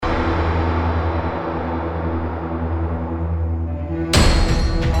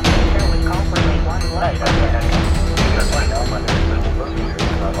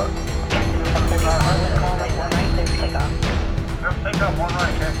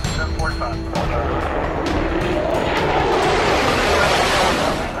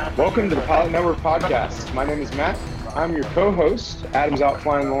Welcome to the Pilot Network podcast. My name is Matt. I'm your co-host. Adam's out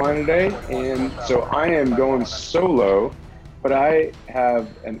flying the line today, and so I am going solo, but I have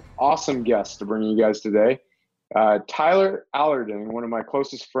an awesome guest to bring you guys today. Tyler Allerding, one of my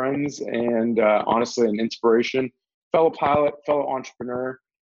closest friends and honestly an inspiration, fellow pilot, fellow entrepreneur,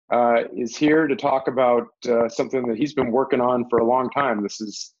 is here to talk about something that he's been working on for a long time. This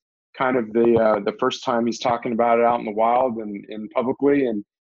is kind of the first time he's talking about it out in the wild and publicly, and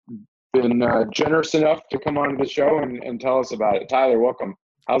been generous enough to come onto the show and tell us about it. Tyler, welcome.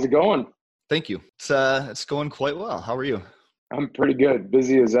 How's it going? Thank you. It's going quite well. How are you? I'm pretty good.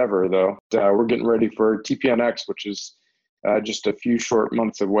 Busy as ever, though. We're getting ready for TPNX, which is just a few short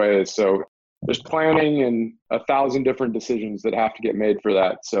months away. So there's planning and 1,000 different decisions that have to get made for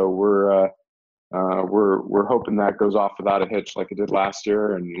that. So we're hoping that goes off without a hitch, like it did last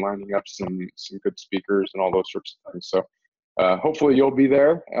year, and lining up some good speakers and all those sorts of things. So hopefully you'll be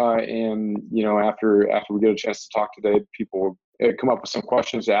there. And after we get a chance to talk today, people will come up with some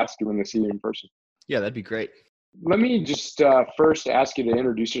questions to ask you when they see you in person. Yeah, that'd be great. Let me just first ask you to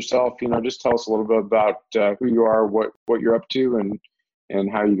introduce yourself. Just tell us a little bit about who you are, what you're up to,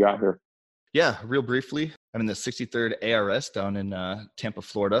 and how you got here. Yeah, real briefly, I'm in the 63rd ARS down in Tampa,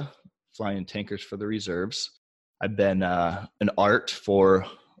 Florida, flying tankers for the reserves. I've been an ART for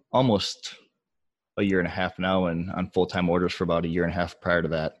almost a year and a half now, and on full-time orders for about a year and a half prior to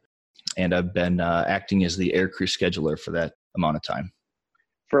that. And I've been acting as the Aircrew scheduler for that amount of time.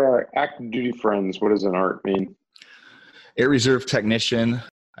 For our active duty friends, what does an ART mean? Air Reserve Technician,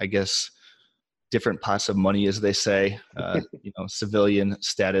 I guess, different pots of money, as they say, civilian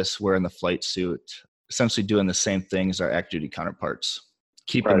status, wearing the flight suit, essentially doing the same thing as our active duty counterparts,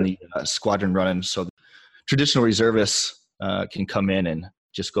 keeping the squadron running so traditional reservists can come in and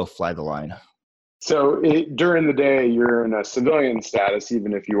just go fly the line. So during the day, you're in a civilian status,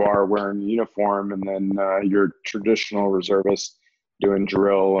 even if you are wearing a uniform, and then you're traditional reservist doing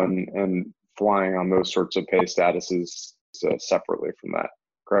drill and flying on those sorts of pay statuses separately from that,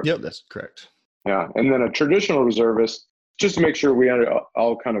 correct? Yep, that's correct. Yeah, and then a traditional reservist, just to make sure we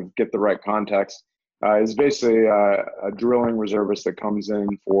all kind of get the right context, is basically a drilling reservist that comes in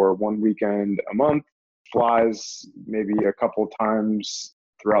for one weekend a month, flies maybe a couple times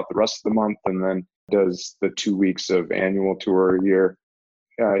throughout the rest of the month, and then does the 2 weeks of annual tour a year.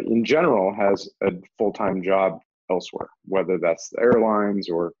 In general, has a full-time job elsewhere, whether that's the airlines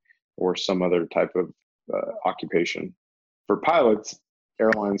or some other type of occupation. For pilots,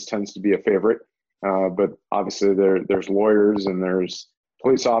 airlines tends to be a favorite, but obviously there's lawyers and there's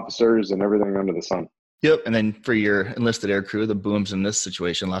police officers and everything under the sun. Yep, and then for your enlisted aircrew, the booms in this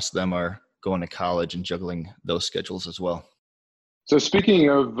situation, lots of them are going to college and juggling those schedules as well. So speaking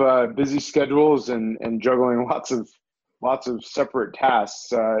of busy schedules and juggling lots of separate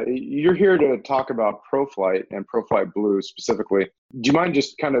tasks, you're here to talk about ProFlyt and ProFlyt Blue specifically. Do you mind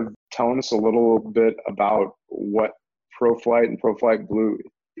just kind of telling us a little bit about what ProFlyt and ProFlyt Blue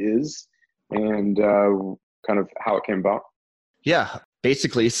is and kind of how it came about? Yeah,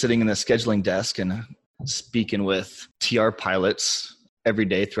 basically sitting in the scheduling desk and speaking with TR pilots every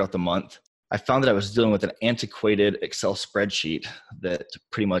day throughout the month, I found that I was dealing with an antiquated Excel spreadsheet that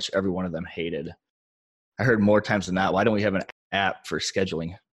pretty much every one of them hated. I heard more times than not, why don't we have an app for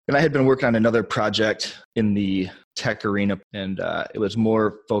scheduling? And I had been working on another project in the tech arena, and it was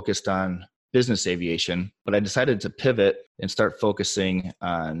more focused on business aviation, but I decided to pivot and start focusing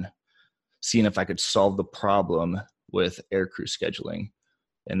on seeing if I could solve the problem with aircrew scheduling.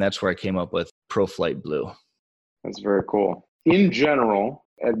 And that's where I came up with ProFlyt Blue. That's very cool. In general,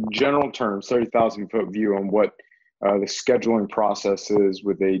 general terms, 30,000-foot view on what the scheduling process is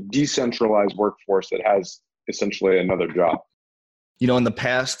with a decentralized workforce that has essentially another job. In the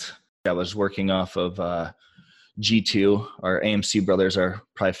past, I was working off of G2. Our AMC brothers are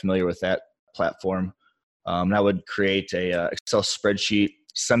probably familiar with that platform. And I would create a Excel spreadsheet,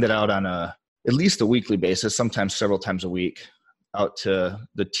 send it out on at least a weekly basis, sometimes several times a week, out to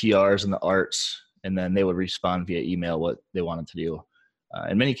the TRs and the ARTs, and then they would respond via email what they wanted to do.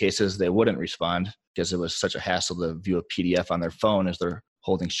 In many cases, they wouldn't respond because it was such a hassle to view a PDF on their phone as they're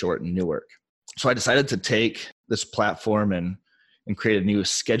holding short in Newark. So I decided to take this platform and create a new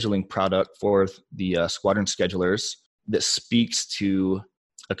scheduling product for the squadron schedulers that speaks to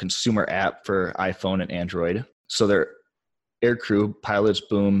a consumer app for iPhone and Android. So their aircrew, pilots,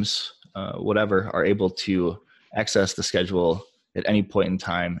 booms, whatever, are able to access the schedule at any point in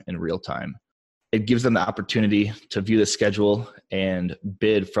time in real time. It gives them the opportunity to view the schedule and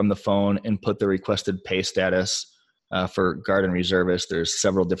bid from the phone, input the requested pay status, For garden reservists, there's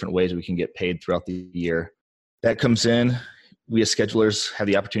several different ways we can get paid throughout the year. That comes in. We as schedulers have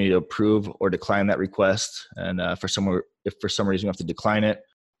the opportunity to approve or decline that request. And if for some reason we have to decline it,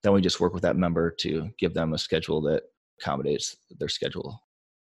 then we just work with that member to give them a schedule that accommodates their schedule.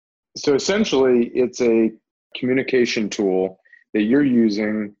 So essentially, it's a communication tool that you're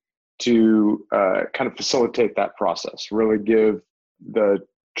using to kind of facilitate that process, really give the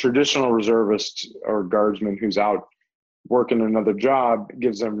traditional reservist or guardsman who's out working another job,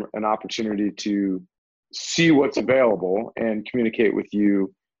 gives them an opportunity to see what's available and communicate with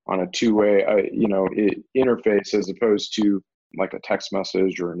you on a two-way interface, as opposed to like a text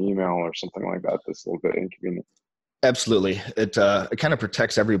message or an email or something like that that's a little bit inconvenient. Absolutely. It kind of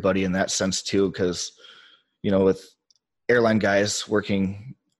protects everybody in that sense too, because with airline guys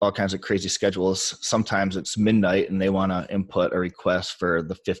working all kinds of crazy schedules, sometimes it's midnight and they want to input a request for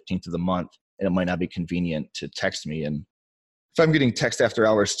the 15th of the month, and it might not be convenient to text me. And if I'm getting text after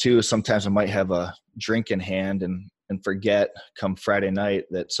hours too, sometimes I might have a drink in hand and forget come Friday night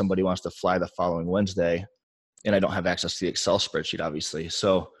that somebody wants to fly the following Wednesday, and I don't have access to the Excel spreadsheet, obviously.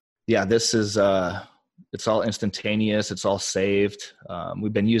 So yeah, this is it's all instantaneous. It's all saved.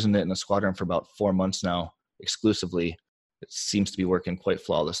 We've been using it in the squadron for about 4 months now exclusively. It seems to be working quite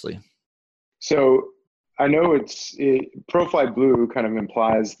flawlessly. So I know ProFlyt Blue kind of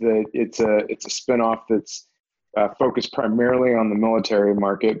implies that it's a spinoff that's focused primarily on the military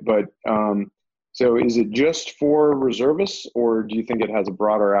market, but so is it just for reservists, or do you think it has a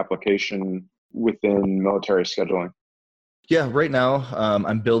broader application within military scheduling? Yeah, right now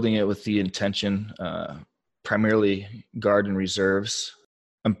I'm building it with the intention, primarily guard and reserves.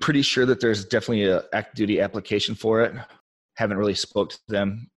 I'm pretty sure that there's definitely an active duty application for it. Haven't really spoke to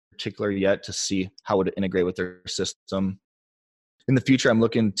them in particular yet to see how it would integrate with their system. In the future, I'm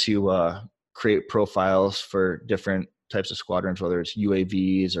looking to create profiles for different types of squadrons, whether it's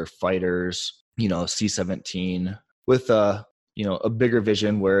UAVs or fighters, C-17, with a bigger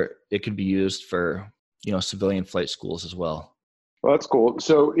vision where it could be used for civilian flight schools as well. Well, that's cool.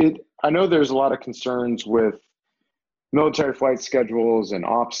 So I know there's a lot of concerns with military flight schedules and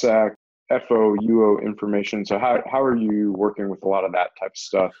OPSEC, FO, UO information. So how are you working with a lot of that type of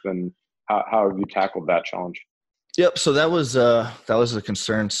stuff, and how have you tackled that challenge? Yep. So that was a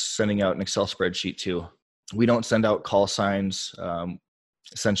concern, sending out an Excel spreadsheet too. We don't send out call signs,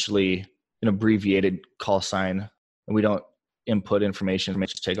 essentially an abbreviated call sign, and we don't input information from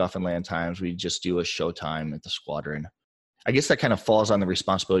takeoff and land times. We just do a show time at the squadron. I guess that kind of falls on the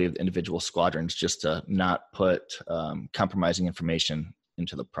responsibility of the individual squadrons just to not put compromising information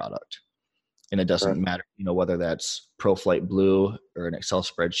into the product. And it doesn't matter, whether that's ProFlyt Blue or an Excel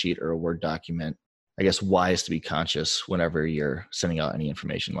spreadsheet or a Word document. I guess wise to be conscious whenever you're sending out any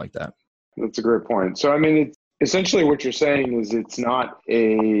information like that. That's a great point. So, I mean, it's essentially what you're saying is it's not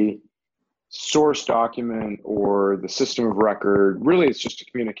a source document or the system of record. Really, it's just a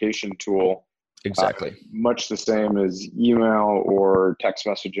communication tool. Exactly. Much the same as email or text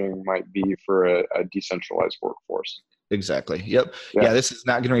messaging might be for a decentralized workforce. Exactly. Yep. Yeah, this is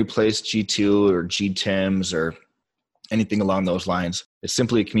not going to replace G2 or GTIMs or anything along those lines. It's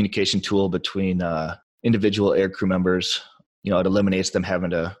simply a communication tool between individual aircrew members. It eliminates them having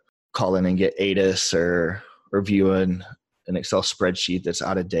to call in and get ATIS or viewing an Excel spreadsheet that's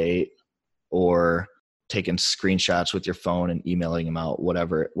out of date, or taking screenshots with your phone and emailing them out,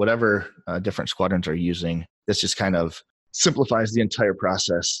 whatever different squadrons are using. This just kind of simplifies the entire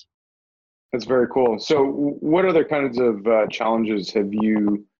process. That's very cool. So what other kinds of challenges have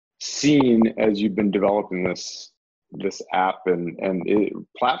you seen as you've been developing this app and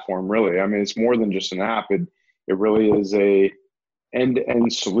platform, really? I mean, it's more than just an app. It really is a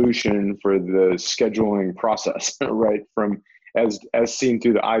end-to-end solution for the scheduling process, right? From as seen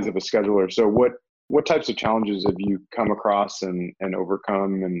through the eyes of a scheduler. So what types of challenges have you come across and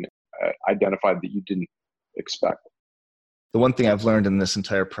overcome and identified that you didn't expect? The one thing I've learned in this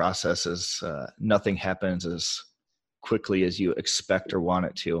entire process is nothing happens as quickly as you expect or want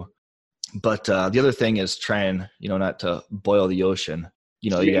it to. But the other thing is trying, not to boil the ocean.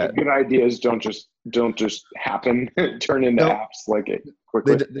 You got good ideas don't just happen, turn into apps like it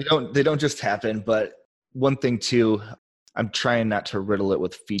quickly. They don't just happen. But one thing too, I'm trying not to riddle it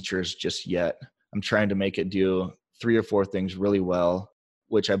with features just yet. I'm trying to make it do 3 or 4 things really well,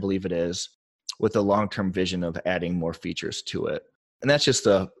 which I believe it is, with a long-term vision of adding more features to it. And that's just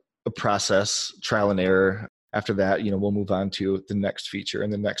a process, trial and error. After that, we'll move on to the next feature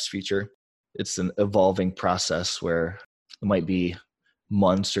and the next feature. It's an evolving process where it might be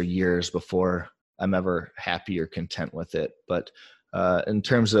months or years before I'm ever happy or content with it. But in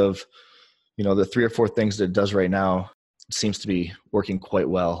terms of The 3 or 4 things that it does right now seems to be working quite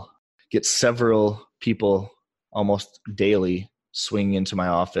well. Get several people almost daily swinging into my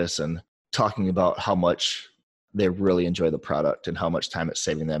office and talking about how much they really enjoy the product and how much time it's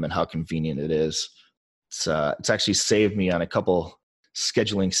saving them and how convenient it is. It's actually saved me on a couple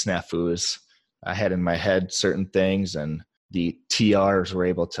scheduling snafus. I had in my head certain things, and the TRs were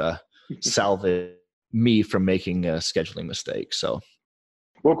able to salvage me from making a scheduling mistake. So,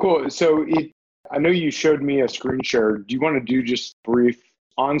 well, cool. So I know you showed me a screen share. Do you want to do just a brief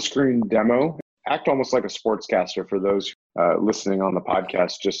on-screen demo? Act almost like a sportscaster for those listening on the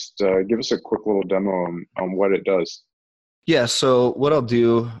podcast. Just give us a quick little demo on what it does. Yeah. So what I'll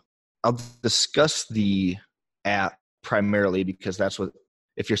do, I'll discuss the app primarily because that's what,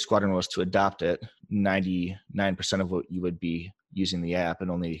 if your squadron was to adopt it, 99% of what you would be using the app, and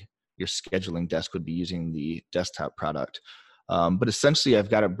only your scheduling desk would be using the desktop product. But essentially,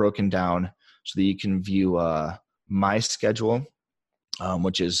 I've got it broken down so that you can view my schedule,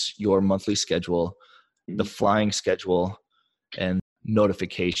 which is your monthly schedule, the flying schedule, and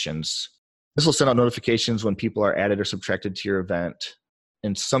notifications. This will send out notifications when people are added or subtracted to your event.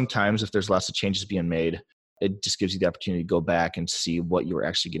 And sometimes, if there's lots of changes being made, it just gives you the opportunity to go back and see what you were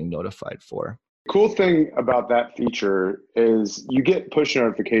actually getting notified for. Cool thing about that feature is you get push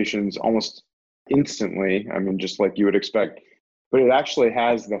notifications almost instantly. I mean, just like you would expect, but it actually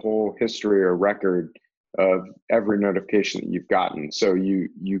has the whole history or record of every notification that you've gotten. So you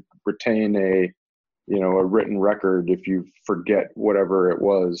retain a written record if you forget whatever it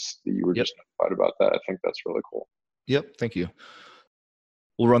was that you were just notified about that. I think that's really cool. Yep. Thank you.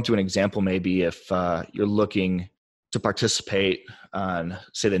 We'll run through an example maybe if you're looking to participate on,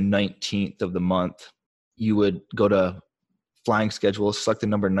 say, the 19th of the month. You would go to flying schedule, select the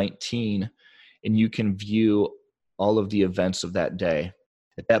number 19, and you can view all of the events of that day.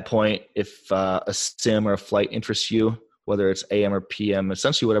 At that point, if a sim or a flight interests you, whether it's AM or PM,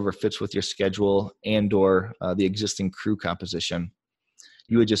 essentially whatever fits with your schedule and or the existing crew composition,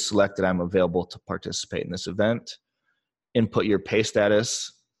 you would just select that I'm available to participate in this event, input your pay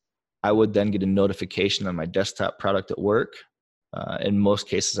status. I would then get a notification on my desktop product at work. In most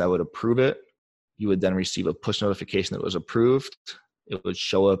cases, I would approve it. You would then receive a push notification that it was approved. It would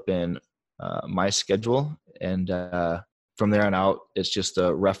show up in my schedule. And from there on out, it's just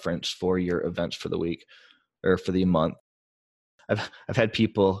a reference for your events for the week or for the month. I've had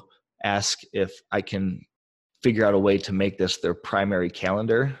people ask if I can figure out a way to make this their primary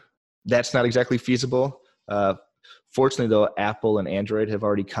calendar. That's not exactly feasible. Fortunately, though, Apple and Android have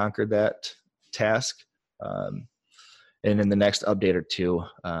already conquered that task. And in the next update or two,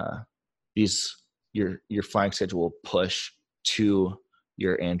 your flying schedule will push to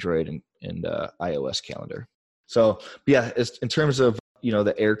your Android and iOS calendar. So, yeah, in terms of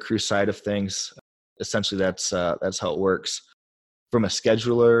the Aircrew side of things, essentially that's how it works. From a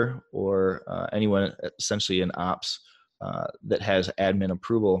scheduler or anyone essentially in ops that has admin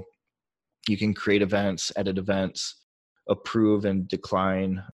approval, you can create events, edit events, approve and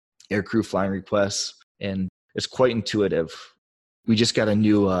decline Aircrew flying requests, and it's quite intuitive. We just got a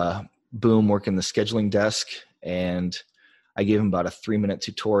new boom working the scheduling desk, and I gave him about a 3-minute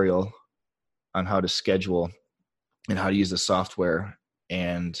tutorial on how to schedule and how to use the software,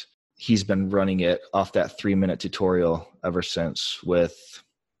 and he's been running it off that 3-minute tutorial ever since, with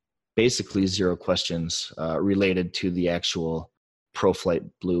basically 0 questions related to the actual ProFlyt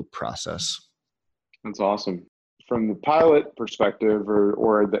Blue process. That's awesome. From the pilot perspective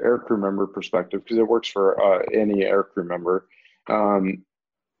or the aircrew member perspective, because it works for any aircrew member,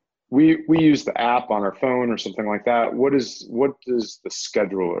 we use the app on our phone or something like that. What does the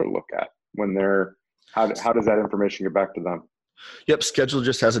scheduler look at when they're, how does that information get back to them? Yep, Schedule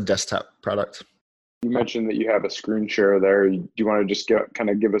just has a desktop product. You mentioned that you have a screen share there. Do you want to just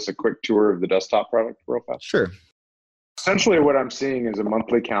give us a quick tour of the desktop product real fast? Sure. Essentially what I'm seeing is a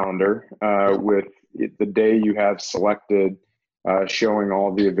monthly calendar with the day you have selected, showing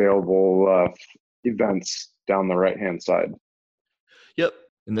all the available events down the right-hand side. Yep.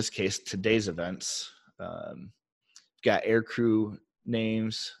 In this case, today's events. Got aircrew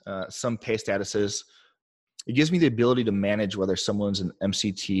names, some pay statuses. It gives me the ability to manage whether someone's an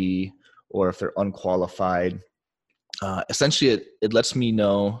MCT or if they're unqualified. Essentially, it lets me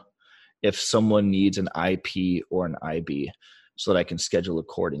know if someone needs an IP or an IB so that I can schedule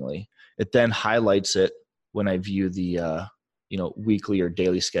accordingly. It then highlights it when I view the weekly or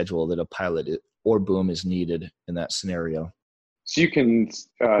daily schedule that a pilot or boom is needed in that scenario. So you can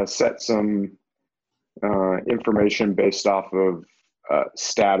set some information based off of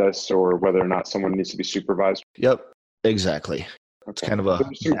status or whether or not someone needs to be supervised. Yep, exactly. It's Okay. kind of So a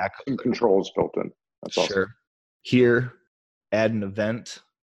there's backup. some controls built in. That's awesome. Sure. Here, add an event,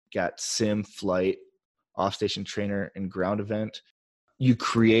 got sim, flight, off-station trainer, and ground event. You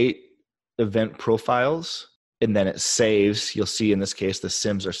create event profiles, and then it saves. You'll see in this case, the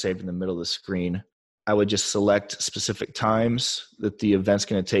sims are saved in the middle of the screen. I would just select specific times that the event's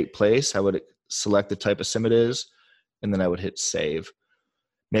going to take place. I would select the type of sim it is, and then I would hit save.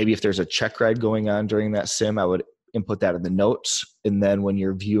 Maybe if there's a check ride going on during that sim, I would input that in the notes. And then when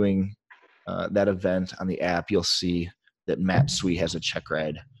you're viewing that event on the app, you'll see that Matt Sui has a check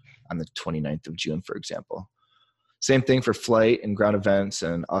ride on the 29th of June, for example. Same thing for flight and ground events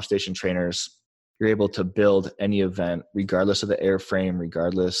and off-station trainers. You're able to build any event regardless of the airframe,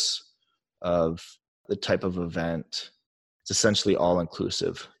 regardless of the type of event. It's essentially all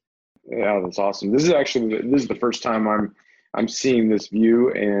inclusive. Yeah, that's awesome. This is the first time I'm seeing this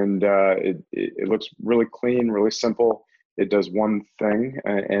view, and it looks really clean, really simple. It does one thing,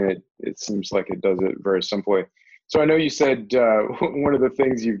 and it seems like it does it very simply. So I know you said one of the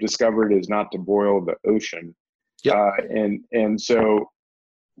things you've discovered is not to boil the ocean. Yep. And so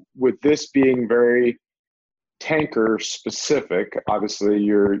with this being very tanker specific, obviously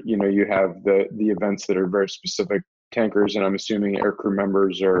you have the events that are very specific tankers, and I'm assuming aircrew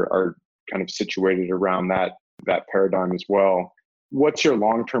members are kind of situated around that paradigm as well. What's your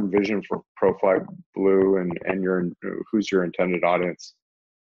long-term vision for ProFlyt Blue, and who's your intended audience?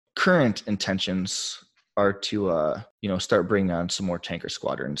 Current intentions are to start bringing on some more tanker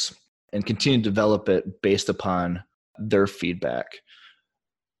squadrons and continue to develop it based upon their feedback.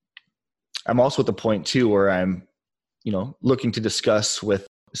 I'm also at the point too where I'm looking to discuss with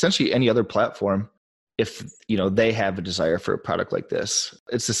essentially any other platform if they have a desire for a product like this.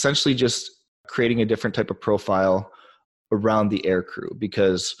 It's essentially just creating a different type of profile around the aircrew,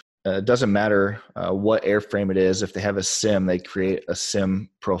 because it doesn't matter what airframe it is. If they have a sim, they create a sim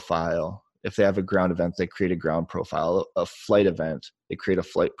profile. If they have a ground event, they create a ground profile. A flight event, they create a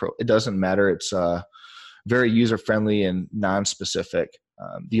flight pro. It doesn't matter. It's very user-friendly and non-specific.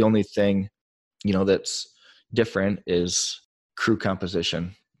 The only thing that's different is crew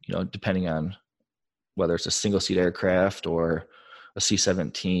composition, depending on whether it's a single seat aircraft or a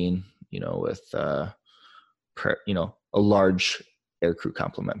C-17, with a large aircrew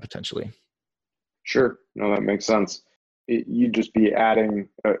complement potentially. Sure. No, that makes sense. You'd just be adding,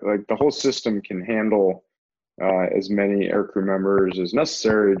 like the whole system can handle as many aircrew members as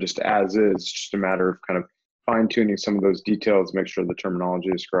necessary, just as is. It's just a matter of kind of fine tuning some of those details, make sure the terminology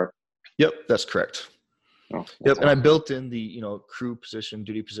is correct. Yep, that's correct. Oh, yep, and I built in the crew position,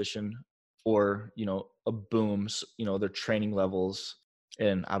 duty position, or a booms, their training levels,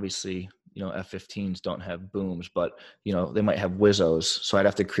 and obviously F-15s don't have booms, but they might have WISOs, so I'd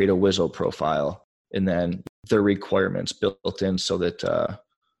have to create a WISO profile, and then their requirements built in so that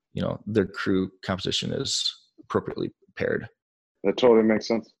their crew composition is appropriately paired. That totally makes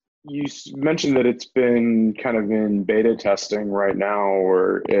sense. You mentioned that it's been kind of in beta testing right now,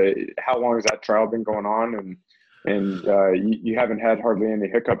 or how long has that trial been going on? And you haven't had hardly any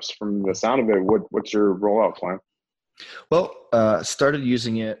hiccups from the sound of it. What's your rollout plan? Well, started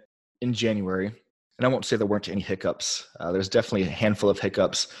using it in January, and I won't say there weren't any hiccups. There's definitely a handful of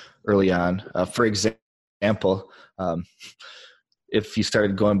hiccups early on. For example, if you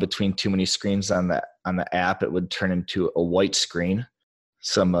started going between too many screens on the app, it would turn into a white screen.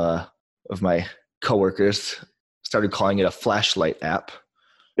 Some of my coworkers started calling it a flashlight app.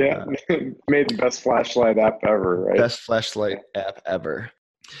 Yeah, made the best flashlight app ever, right? Best flashlight app ever.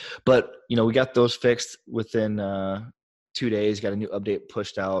 But we got those fixed within 2 days. Got a new update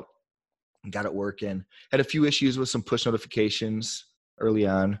pushed out, got it working. Had a few issues with some push notifications early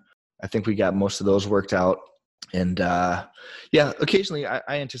on. I think we got most of those worked out. And occasionally I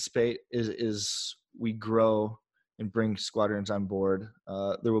anticipate is we grow and bring squadrons on board,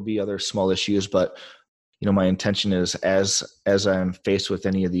 there will be other small issues, but my intention is as I'm faced with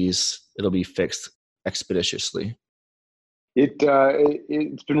any of these, it'll be fixed expeditiously.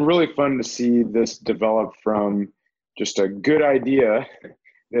 It's been really fun to see this develop from just a good idea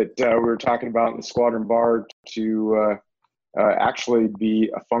that we were talking about in the squadron bar to actually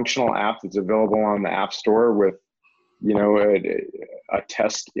be a functional app that's available on the App Store with a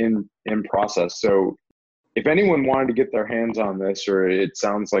test in process. So if anyone wanted to get their hands on this, or it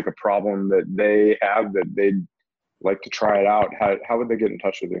sounds like a problem that they have that they'd like to try it out, how would they get in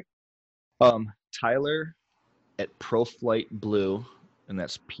touch with you? Tyler at ProFlyt Blue, and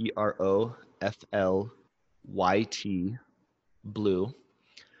that's ProFlyt Blue.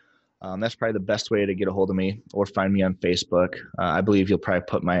 That's probably the best way to get a hold of me, or find me on Facebook. I believe you'll probably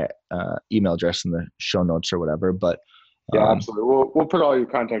put my email address in the show notes or whatever, but Yeah, absolutely. We'll put all your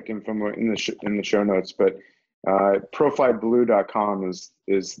contact info in the show notes, but ProFlytBlue.com is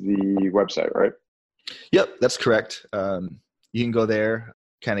the website, right? Yep, that's correct. You can go there,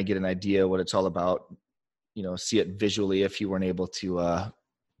 kind of get an idea what it's all about, see it visually if you weren't able to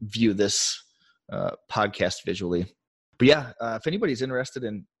view this podcast visually. But yeah, if anybody's interested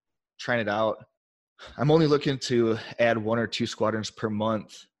in trying it out, I'm only looking to add 1 or 2 squadrons per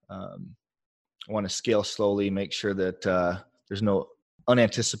month. I want to scale slowly, make sure that there's no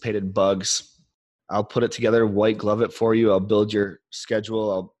unanticipated bugs. I'll put it together, white glove it for you. I'll build your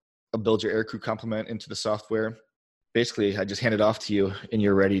schedule. I'll build your Aircrew complement into the software. Basically, I just hand it off to you, and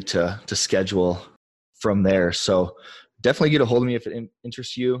you're ready to schedule from there. So definitely get a hold of me if it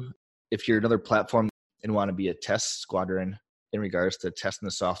interests you. If you're another platform and want to be a test squadron in regards to testing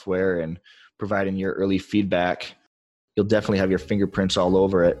the software and providing your early feedback, you'll definitely have your fingerprints all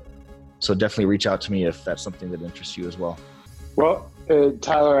over it. So definitely reach out to me if that's something that interests you as well. Well,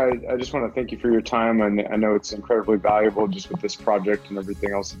 Tyler, I just want to thank you for your time. And I know it's incredibly valuable just with this project and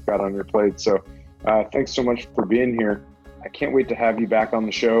everything else you've got on your plate. So thanks so much for being here. I can't wait to have you back on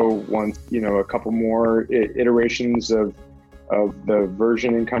the show once, a couple more iterations of the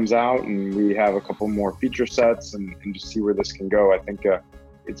versioning comes out and we have a couple more feature sets and just see where this can go. I think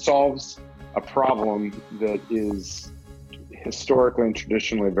it solves a problem that is historically and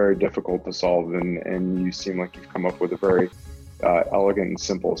traditionally very difficult to solve, and you seem like you've come up with a very elegant and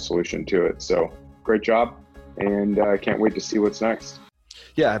simple solution to it. So great job, and I can't wait to see what's next.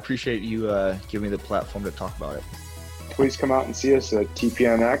 Yeah, I appreciate you giving me the platform to talk about it. Please come out and see us at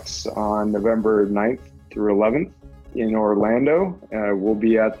TPNX on November 9th through 11th in Orlando. We'll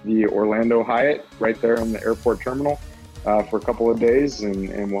be at the Orlando Hyatt right there in the airport terminal for a couple of days,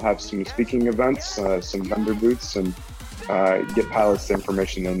 and we'll have some speaking events, some vendor booths, and get pilots the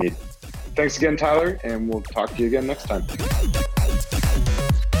information they need. Thanks again, Tyler, and we'll talk to you again next time.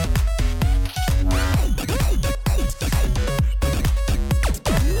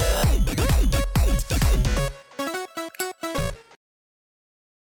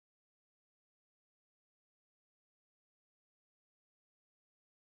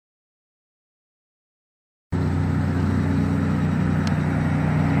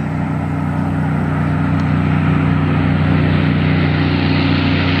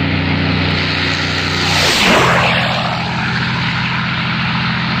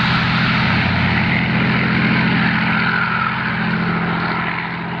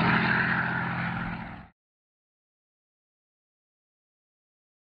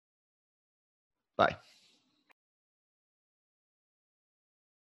 Bye.